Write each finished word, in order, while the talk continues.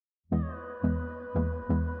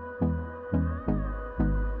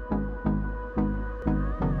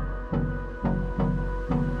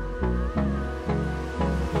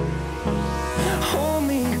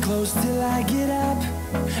close till I get up.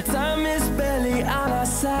 Time is barely on our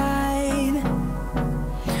side.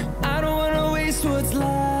 I don't wanna waste what's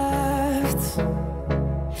left.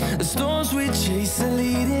 The storms we chase are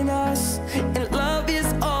leading us, and love is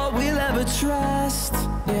all we'll ever trust.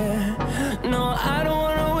 Yeah, no, I don't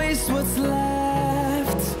wanna waste what's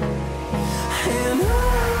left. And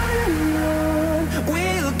on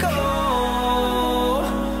we'll go,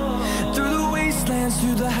 through the wastelands,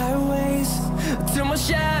 through the highways, till my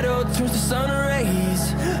shadow turns to sun rays.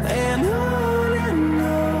 And on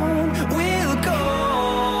we'll go,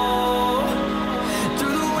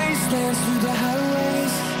 through the wastelands, through the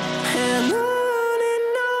highways, and on we'll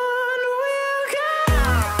go.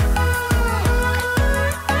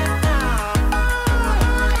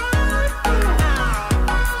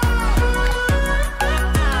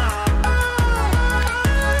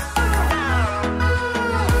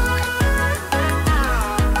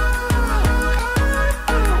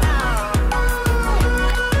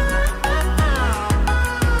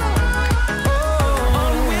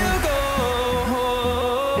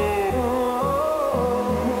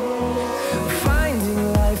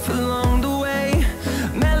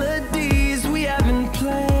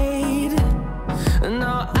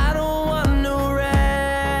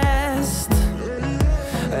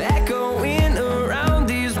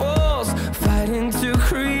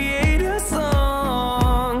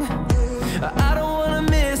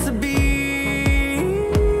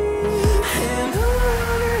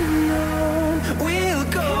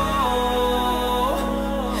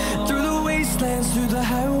 Through the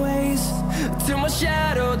highways, till my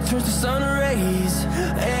shadow turns to sun rays.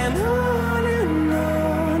 And on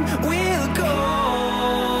we'll go,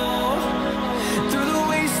 through the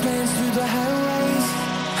wastelands, through the highways,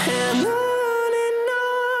 and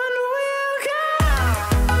on we'll go.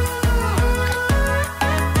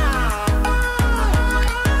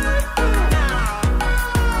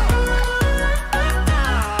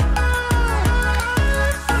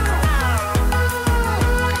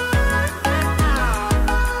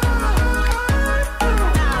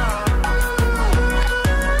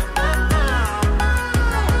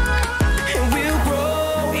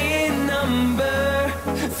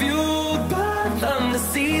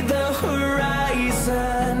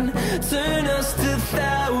 Turn us to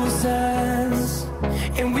thousands,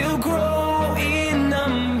 and we'll grow in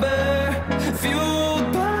number,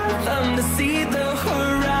 fueled by them to see the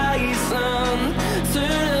horizon.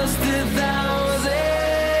 Turn us to thousands,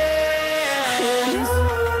 and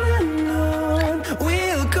on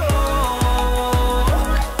we'll go,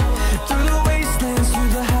 through the wastelands,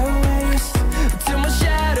 through the highways, till my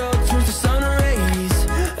shadow turns to sun rays.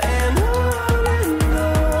 And on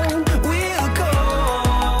we'll go,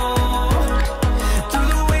 through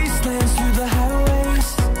the wastelands, through the highways,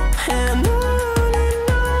 and on we'll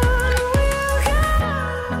go.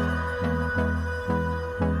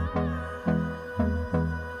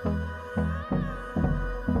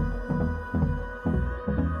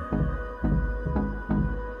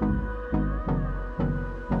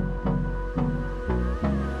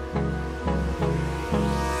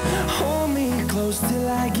 Hold me close till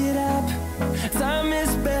I get up. Time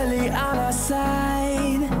is barely on our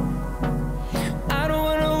side. I don't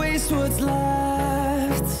wanna waste what's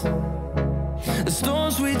left. The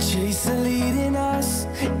storms we chase are leading us,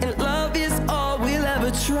 and love is all we'll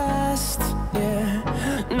ever trust. Yeah,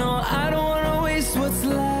 no, I don't wanna waste what's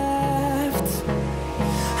left.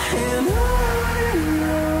 And on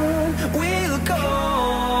we'll go,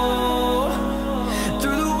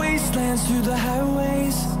 through the wastelands, through the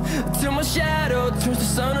highways, till my shadow turns to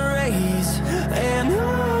sun rays. And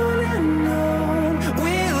on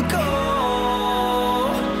we'll go,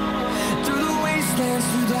 through the wastelands,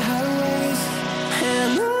 through the highways,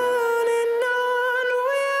 and on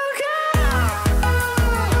we'll go.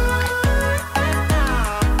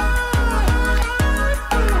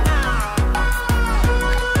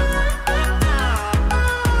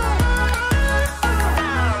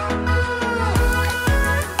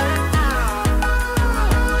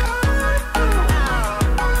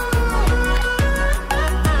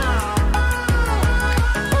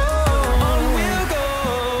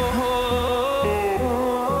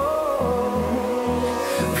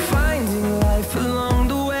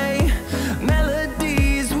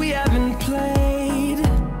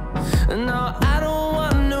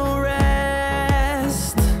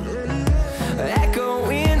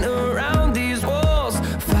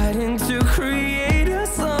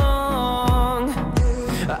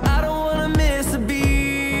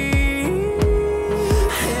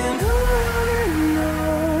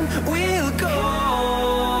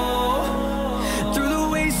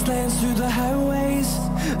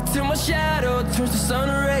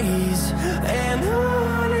 race, and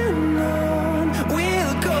on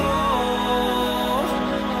we'll go,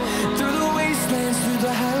 through the wastelands, through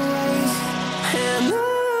the highways, and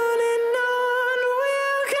on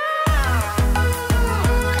we'll go.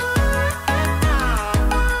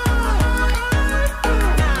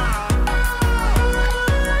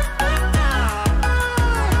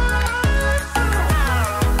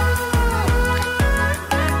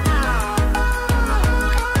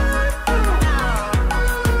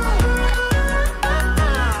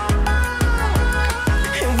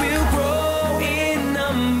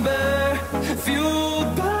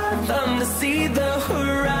 See the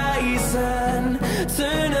horizon,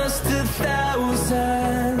 turn us to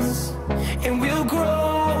thousands, and we'll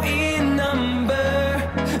grow in number,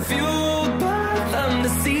 fueled by them to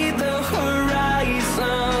see the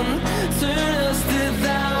horizon, turn us to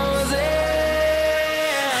thousands,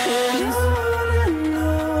 and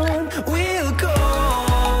on we'll go,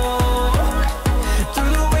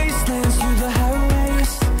 through the wastelands, through the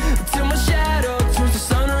highways, till my shadow turns to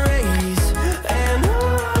sun rays, and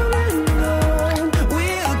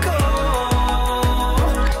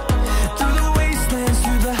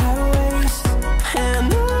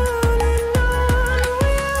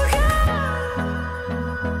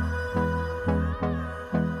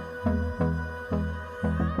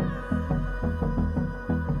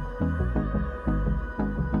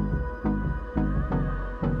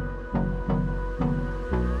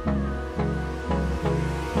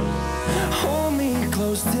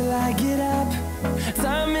close till I get up.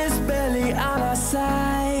 Time is barely on our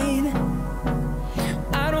side.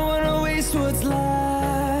 I don't wanna waste what's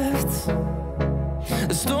left.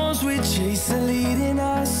 The storms we chase are leading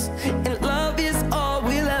us, and love is all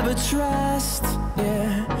we'll ever trust.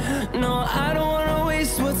 Yeah, no, I don't wanna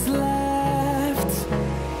waste what's left.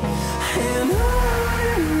 And on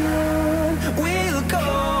we'll go,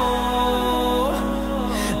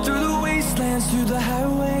 through the wastelands, through the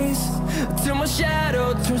highways, till my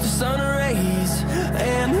shadow turns to sun rays,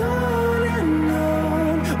 and on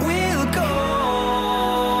we'll go,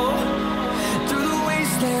 through the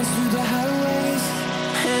wastelands, through the highways,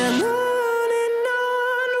 and on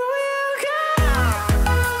we'll go.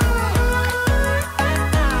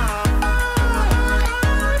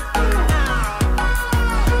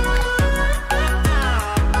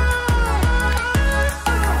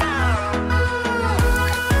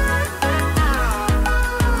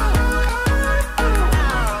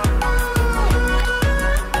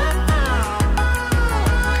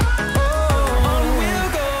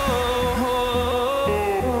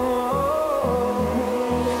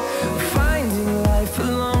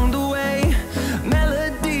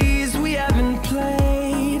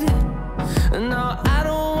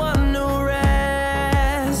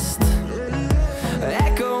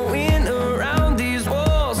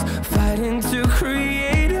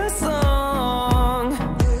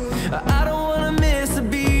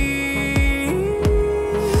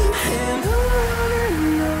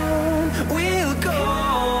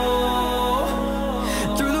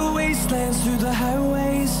 Through the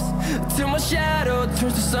highways, till my shadow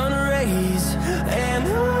turns to sun rays, and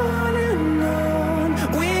on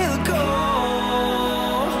we'll go,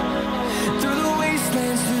 through the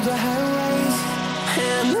wastelands, through the highways,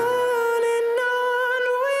 and on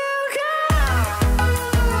we'll go.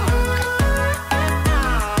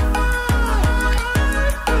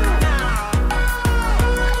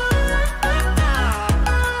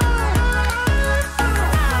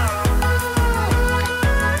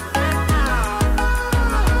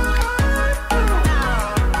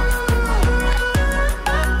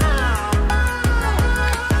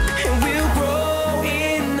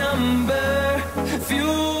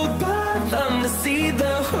 See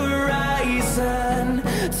the horizon,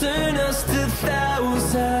 turn us to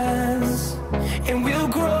thousands, and we'll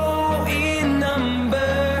grow in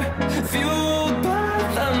number, fueled by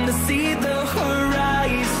them to see the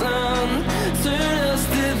horizon, turn us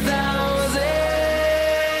to thousands,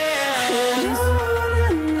 and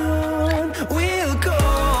on we'll go,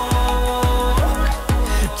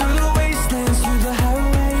 through the wastelands, through the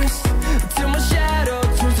highways, till my shadow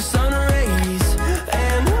turns to sun rays,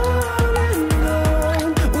 and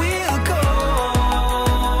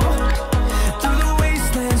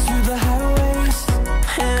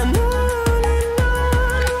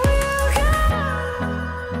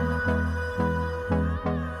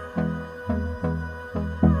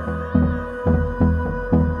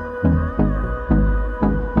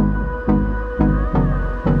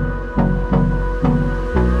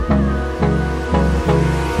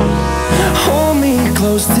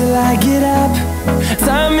close till I get up.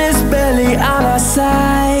 Time is barely on our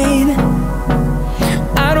side.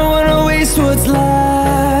 I don't waste what's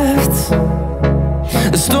left.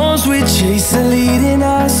 The storms we chase are leading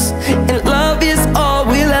us, and love is all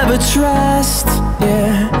we'll ever trust.